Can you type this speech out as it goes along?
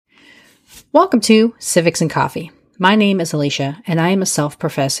Welcome to Civics and Coffee. My name is Alicia, and I am a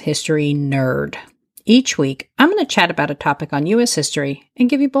self-professed history nerd. Each week, I'm going to chat about a topic on U.S. history and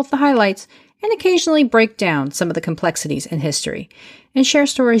give you both the highlights and occasionally break down some of the complexities in history and share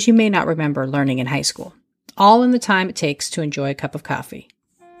stories you may not remember learning in high school, all in the time it takes to enjoy a cup of coffee.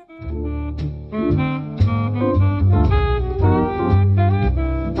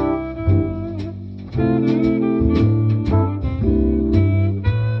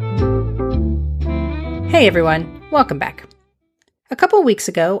 Hey everyone, welcome back. A couple weeks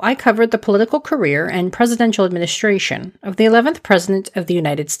ago, I covered the political career and presidential administration of the 11th President of the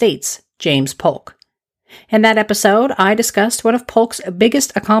United States, James Polk. In that episode, I discussed one of Polk's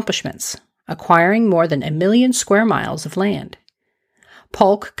biggest accomplishments, acquiring more than 1 million square miles of land.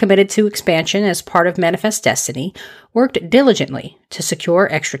 Polk, committed to expansion as part of Manifest Destiny, worked diligently to secure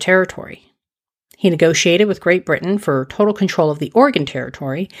extra territory. He negotiated with Great Britain for total control of the Oregon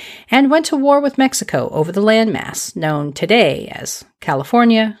Territory and went to war with Mexico over the landmass known today as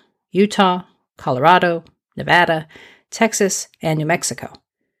California, Utah, Colorado, Nevada, Texas, and New Mexico.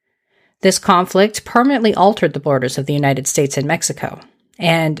 This conflict permanently altered the borders of the United States and Mexico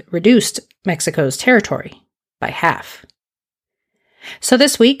and reduced Mexico's territory by half. So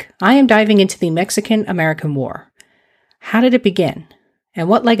this week, I am diving into the Mexican-American War. How did it begin? And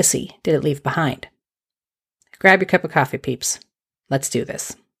what legacy did it leave behind? Grab your cup of coffee, peeps. Let's do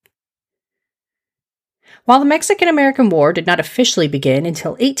this. While the Mexican-American War did not officially begin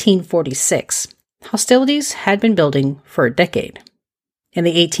until 1846, hostilities had been building for a decade. In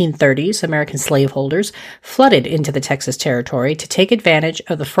the 1830s, American slaveholders flooded into the Texas territory to take advantage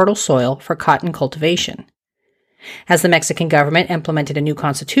of the fertile soil for cotton cultivation. As the Mexican government implemented a new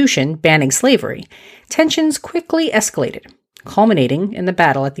constitution banning slavery, tensions quickly escalated, culminating in the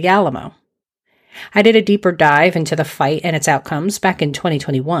battle at the Alamo. I did a deeper dive into the fight and its outcomes back in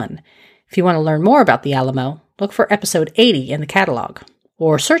 2021. If you want to learn more about the Alamo, look for episode 80 in the catalog,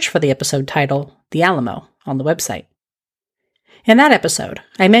 or search for the episode title, The Alamo, on the website. In that episode,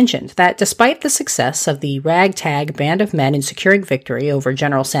 I mentioned that despite the success of the ragtag band of men in securing victory over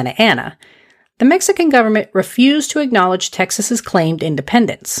General Santa Anna, the Mexican government refused to acknowledge Texas's claimed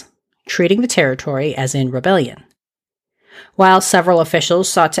independence, treating the territory as in rebellion. While several officials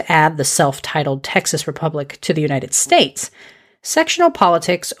sought to add the self-titled Texas Republic to the United States, sectional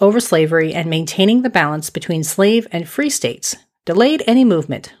politics over slavery and maintaining the balance between slave and free states delayed any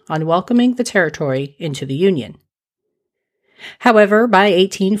movement on welcoming the territory into the Union. However, by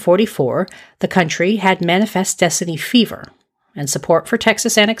 1844, the country had Manifest Destiny fever, and support for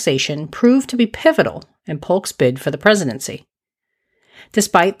Texas annexation proved to be pivotal in Polk's bid for the presidency.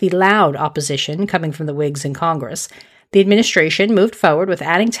 Despite the loud opposition coming from the Whigs in Congress, the administration moved forward with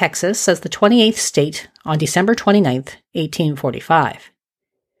adding Texas as the 28th state on December 29, 1845.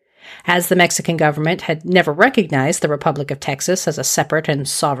 As the Mexican government had never recognized the Republic of Texas as a separate and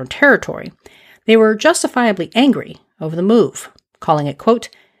sovereign territory, they were justifiably angry over the move, calling it, quote,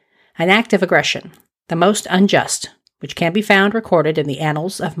 an act of aggression, the most unjust, which can be found recorded in the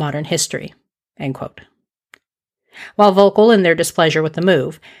annals of modern history, end quote. While vocal in their displeasure with the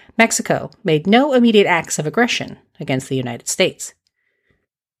move, Mexico made no immediate acts of aggression against the United States.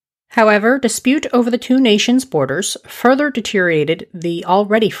 However, dispute over the two nations' borders further deteriorated the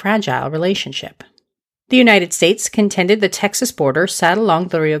already fragile relationship. The United States contended the Texas border sat along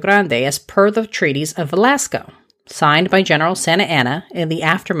the Rio Grande as per the treaties of Velasco, signed by General Santa Anna in the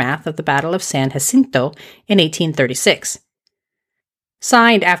aftermath of the Battle of San Jacinto in 1836.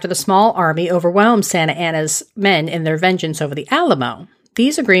 Signed after the small army overwhelmed Santa Anna's men in their vengeance over the Alamo,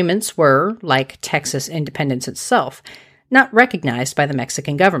 these agreements were, like Texas independence itself, not recognized by the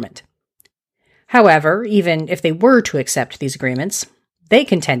Mexican government. However, even if they were to accept these agreements, they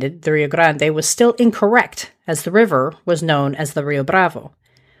contended the Rio Grande was still incorrect, as the river was known as the Rio Bravo.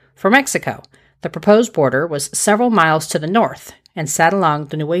 For Mexico, the proposed border was several miles to the north and sat along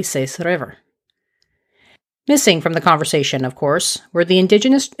the Nueces River. Missing from the conversation, of course, were the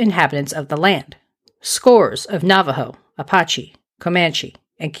indigenous inhabitants of the land. Scores of Navajo, Apache, Comanche,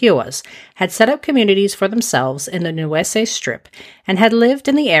 and Kiowas had set up communities for themselves in the Nueces Strip and had lived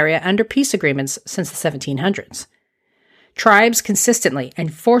in the area under peace agreements since the 1700s. Tribes consistently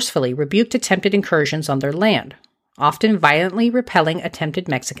and forcefully rebuked attempted incursions on their land, often violently repelling attempted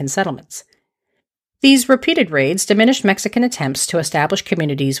Mexican settlements. These repeated raids diminished Mexican attempts to establish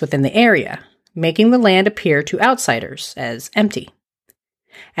communities within the area, making the land appear to outsiders as empty.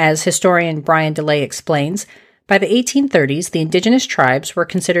 As historian Brian DeLay explains, by the 1830s, the indigenous tribes were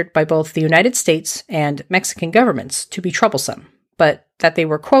considered by both the United States and Mexican governments to be troublesome, but that they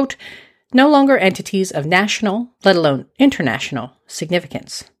were, quote, no longer entities of national, let alone international,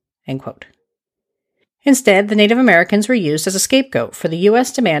 significance, end quote. Instead, the Native Americans were used as a scapegoat for the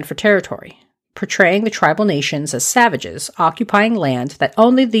U.S. demand for territory, portraying the tribal nations as savages occupying land that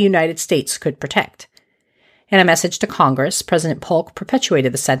only the United States could protect. In a message to Congress, President Polk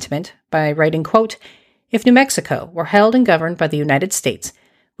perpetuated the sentiment by writing, quote, "If New Mexico were held and governed by the United States,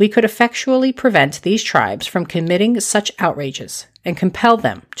 we could effectually prevent these tribes from committing such outrages and compel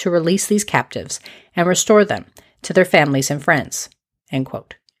them to release these captives and restore them to their families and friends." End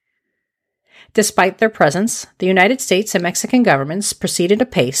quote. Despite their presence, the United States and Mexican governments proceeded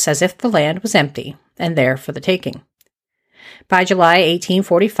apace as if the land was empty and there for the taking. By July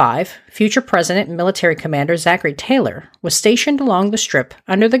 1845, future President and military commander Zachary Taylor was stationed along the Strip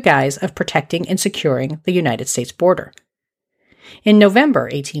under the guise of protecting and securing the United States border. In November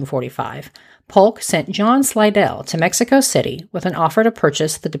 1845, Polk sent John Slidell to Mexico City with an offer to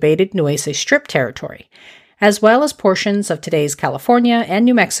purchase the debated Nueces Strip territory, as well as portions of today's California and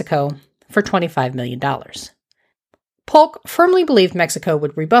New Mexico, for $25 million. Polk firmly believed Mexico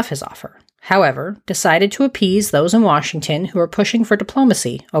would rebuff his offer, however, decided to appease those in Washington who were pushing for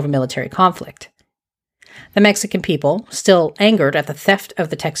diplomacy over military conflict. The Mexican people, still angered at the theft of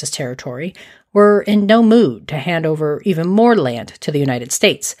the Texas territory, were in no mood to hand over even more land to the United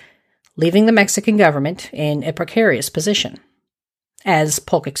States, leaving the Mexican government in a precarious position. As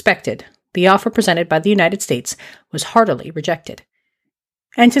Polk expected, the offer presented by the United States was heartily rejected.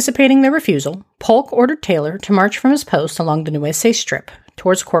 Anticipating their refusal, Polk ordered Taylor to march from his post along the Nueces Strip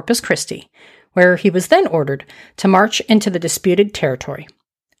towards Corpus Christi, where he was then ordered to march into the disputed territory.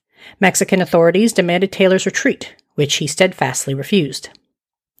 Mexican authorities demanded Taylor's retreat, which he steadfastly refused.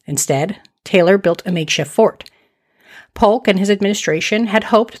 Instead, Taylor built a makeshift fort. Polk and his administration had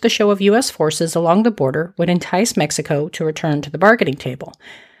hoped the show of U.S. forces along the border would entice Mexico to return to the bargaining table,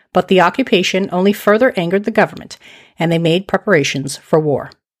 but the occupation only further angered the government, and they made preparations for war.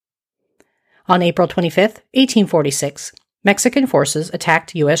 On April 25, 1846, Mexican forces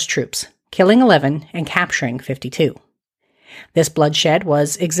attacked U.S. troops, killing 11 and capturing 52. This bloodshed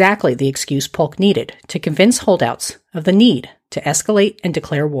was exactly the excuse Polk needed to convince holdouts of the need to escalate and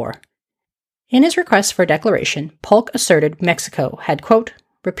declare war. In his request for a declaration, Polk asserted Mexico had, quote,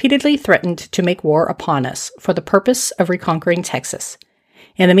 "repeatedly threatened to make war upon us for the purpose of reconquering Texas.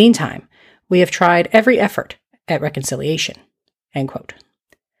 In the meantime, we have tried every effort at reconciliation." End quote.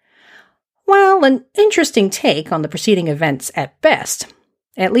 While an interesting take on the preceding events at best,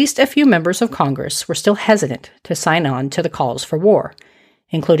 at least a few members of Congress were still hesitant to sign on to the calls for war,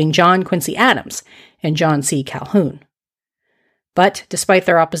 including John Quincy Adams and John C. Calhoun. But despite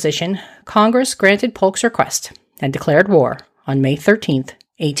their opposition, Congress granted Polk's request and declared war on May 13,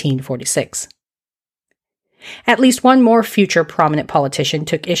 1846. At least one more future prominent politician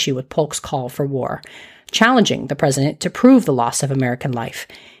took issue with Polk's call for war, challenging the president to prove the loss of American life,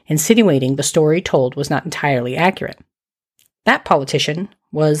 insinuating the story told was not entirely accurate. That politician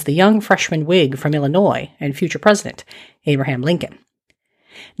was the young freshman Whig from Illinois and future president, Abraham Lincoln.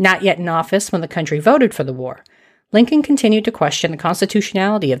 Not yet in office when the country voted for the war, Lincoln continued to question the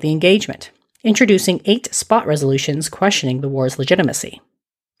constitutionality of the engagement, introducing 8 spot resolutions questioning the war's legitimacy.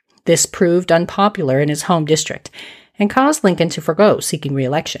 This proved unpopular in his home district and caused Lincoln to forgo seeking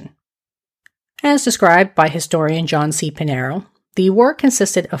re-election. As described by historian John C. Pinero, the war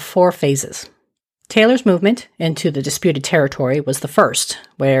consisted of 4 phases. Taylor's movement into the disputed territory was the first,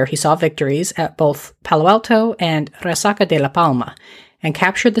 where he saw victories at both Palo Alto and Resaca de la Palma and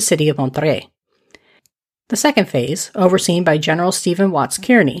captured the city of Monterrey. The second phase, overseen by General Stephen Watts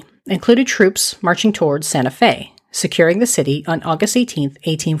Kearny, included troops marching towards Santa Fe, securing the city on August 18,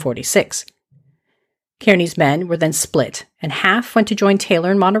 1846. Kearny's men were then split, and half went to join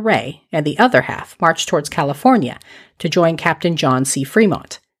Taylor in Monterey, and the other half marched towards California to join Captain John C.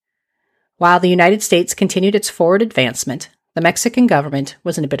 Fremont. While the United States continued its forward advancement, the Mexican government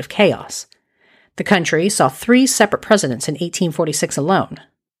was in a bit of chaos. The country saw 3 separate presidents in 1846 alone,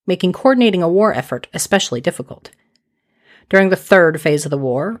 making coordinating a war effort especially difficult. During the third phase of the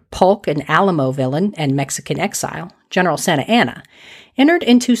war, Polk, an Alamo villain and Mexican exile, General Santa Anna, entered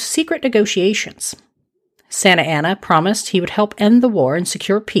into secret negotiations. Santa Anna promised he would help end the war and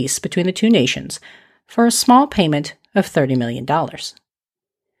secure peace between the two nations for a small payment of $30 million.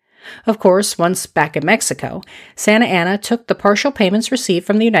 Of course, once back in Mexico, Santa Anna took the partial payments received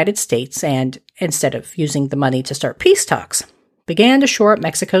from the United States and, instead of using the money to start peace talks, began to shore up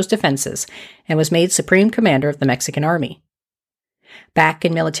Mexico's defenses and was made supreme commander of the Mexican army. Back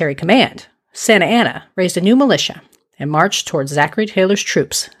in military command, Santa Anna raised a new militia and marched towards Zachary Taylor's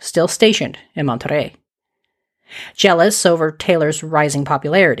troops, still stationed in Monterrey. Jealous over Taylor's rising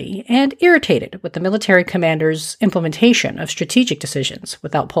popularity and irritated with the military commander's implementation of strategic decisions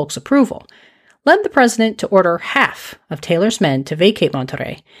without Polk's approval, led the president to order half of Taylor's men to vacate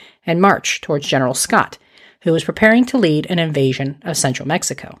Monterrey and march towards General Scott, who was preparing to lead an invasion of central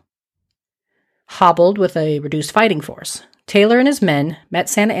Mexico. Hobbled with a reduced fighting force, Taylor and his men met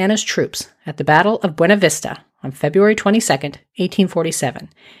Santa Anna's troops at the Battle of Buena Vista on February 22, 1847,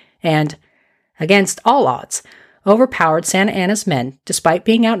 and, against all odds, overpowered Santa Anna's men despite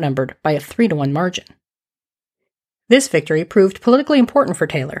being outnumbered by a 3-1 margin. This victory proved politically important for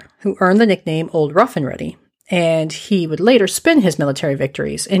Taylor, who earned the nickname Old Rough and Ready, and he would later spin his military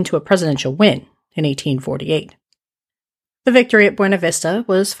victories into a presidential win in 1848. The victory at Buena Vista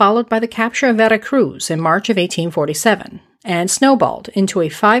was followed by the capture of Veracruz in March of 1847, and snowballed into a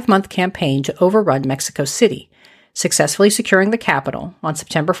 5-month campaign to overrun Mexico City, successfully securing the capital on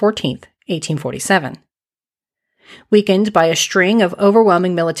September 14, 1847. Weakened by a string of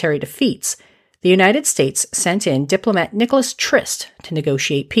overwhelming military defeats, the United States sent in diplomat Nicholas Trist to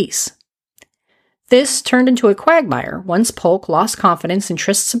negotiate peace. This turned into a quagmire once Polk lost confidence in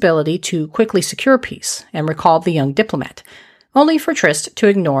Trist's ability to quickly secure peace and recalled the young diplomat, only for Trist to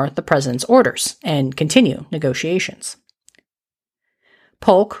ignore the president's orders and continue negotiations.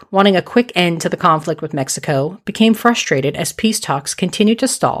 Polk, wanting a quick end to the conflict with Mexico, became frustrated as peace talks continued to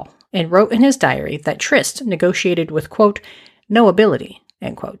stall and wrote in his diary that Trist negotiated with, quote, no ability,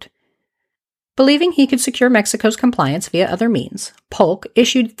 end quote. Believing he could secure Mexico's compliance via other means, Polk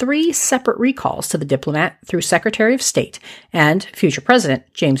issued 3 separate recalls to the diplomat through Secretary of State and future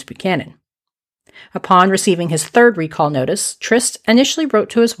President James Buchanan. Upon receiving his 3rd recall notice, Trist initially wrote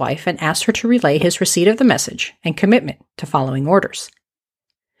to his wife and asked her to relay his receipt of the message and commitment to following orders.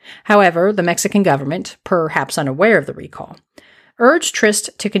 However, the Mexican government, perhaps unaware of the recall, urged Trist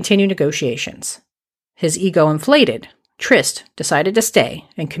to continue negotiations. His ego inflated, Trist decided to stay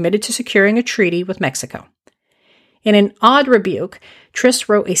and committed to securing a treaty with Mexico. In an odd rebuke, Trist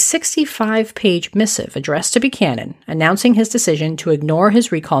wrote a 65-page missive addressed to Buchanan announcing his decision to ignore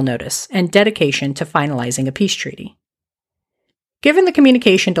his recall notice and dedication to finalizing a peace treaty. Given the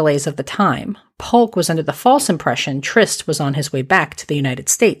communication delays of the time, Polk was under the false impression Trist was on his way back to the United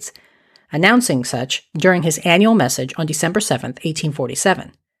States, announcing such during his annual message on December 7,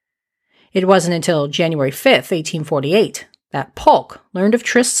 1847. It wasn't until January 5, 1848, that Polk learned of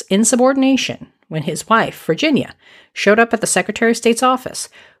Trist's insubordination when his wife, Virginia, showed up at the Secretary of State's office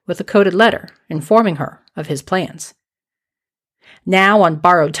with a coded letter informing her of his plans. Now on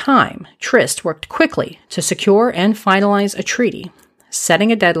borrowed time, Trist worked quickly to secure and finalize a treaty,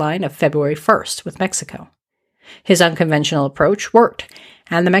 setting a deadline of February 1st with Mexico. His unconventional approach worked,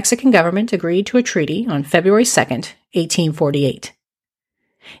 and the Mexican government agreed to a treaty on February 2, 1848.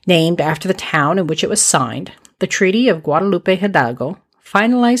 Named after the town in which it was signed, the Treaty of Guadalupe Hidalgo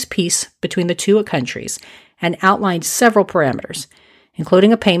finalized peace between the two countries and outlined several parameters,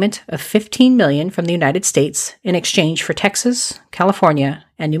 including a payment of $15 million from the United States in exchange for Texas, California,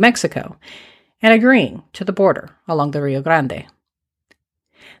 and New Mexico, and agreeing to the border along the Rio Grande.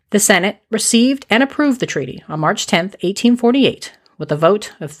 The Senate received and approved the treaty on March 10, 1848, with a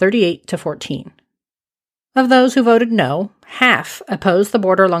vote of 38 to 14. Of those who voted no, half opposed the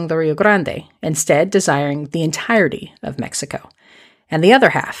border along the Rio Grande, instead desiring the entirety of Mexico, and the other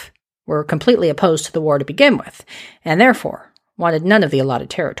half were completely opposed to the war to begin with, and therefore wanted none of the allotted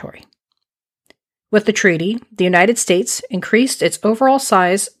territory. With the treaty, the United States increased its overall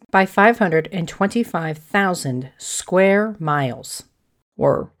size by 525,000 square miles,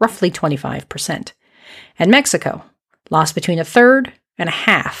 or roughly 25%, and Mexico lost between a third and a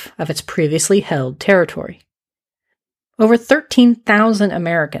half of its previously held territory. Over 13,000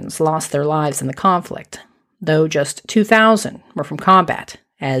 Americans lost their lives in the conflict, though just 2,000 were from combat,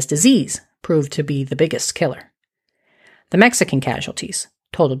 as disease proved to be the biggest killer. The Mexican casualties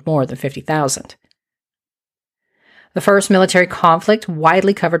totaled more than 50,000. The first military conflict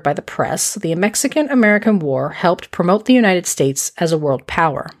widely covered by the press, the Mexican-American War helped promote the United States as a world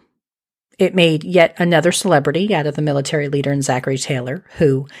power. It made yet another celebrity out of the military leader in Zachary Taylor,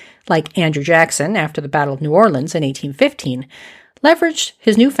 who, like Andrew Jackson after the Battle of New Orleans in 1815, leveraged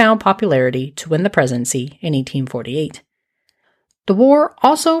his newfound popularity to win the presidency in 1848. The war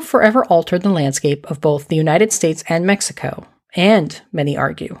also forever altered the landscape of both the United States and Mexico, and, many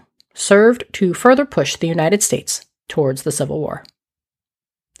argue, served to further push the United States towards the Civil War.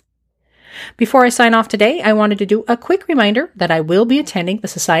 Before I sign off today, I wanted to do a quick reminder that I will be attending the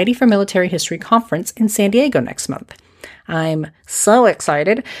Society for Military History Conference in San Diego next month. I'm so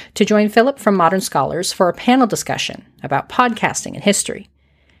excited to join Philip from Modern Scholars for a panel discussion about podcasting and history.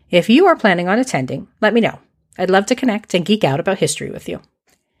 If you are planning on attending, let me know. I'd love to connect and geek out about history with you.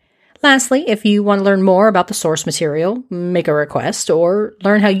 Lastly, if you want to learn more about the source material, make a request, or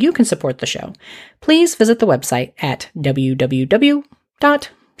learn how you can support the show, please visit the website at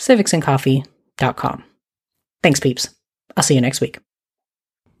www.civicsandcoffee.com. Thanks, peeps. I'll see you next week.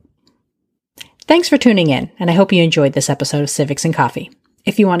 Thanks for tuning in, and I hope you enjoyed this episode of Civics and Coffee.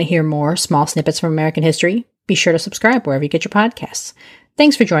 If you want to hear more small snippets from American history, be sure to subscribe wherever you get your podcasts.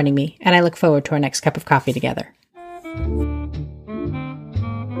 Thanks for joining me, and I look forward to our next cup of coffee together.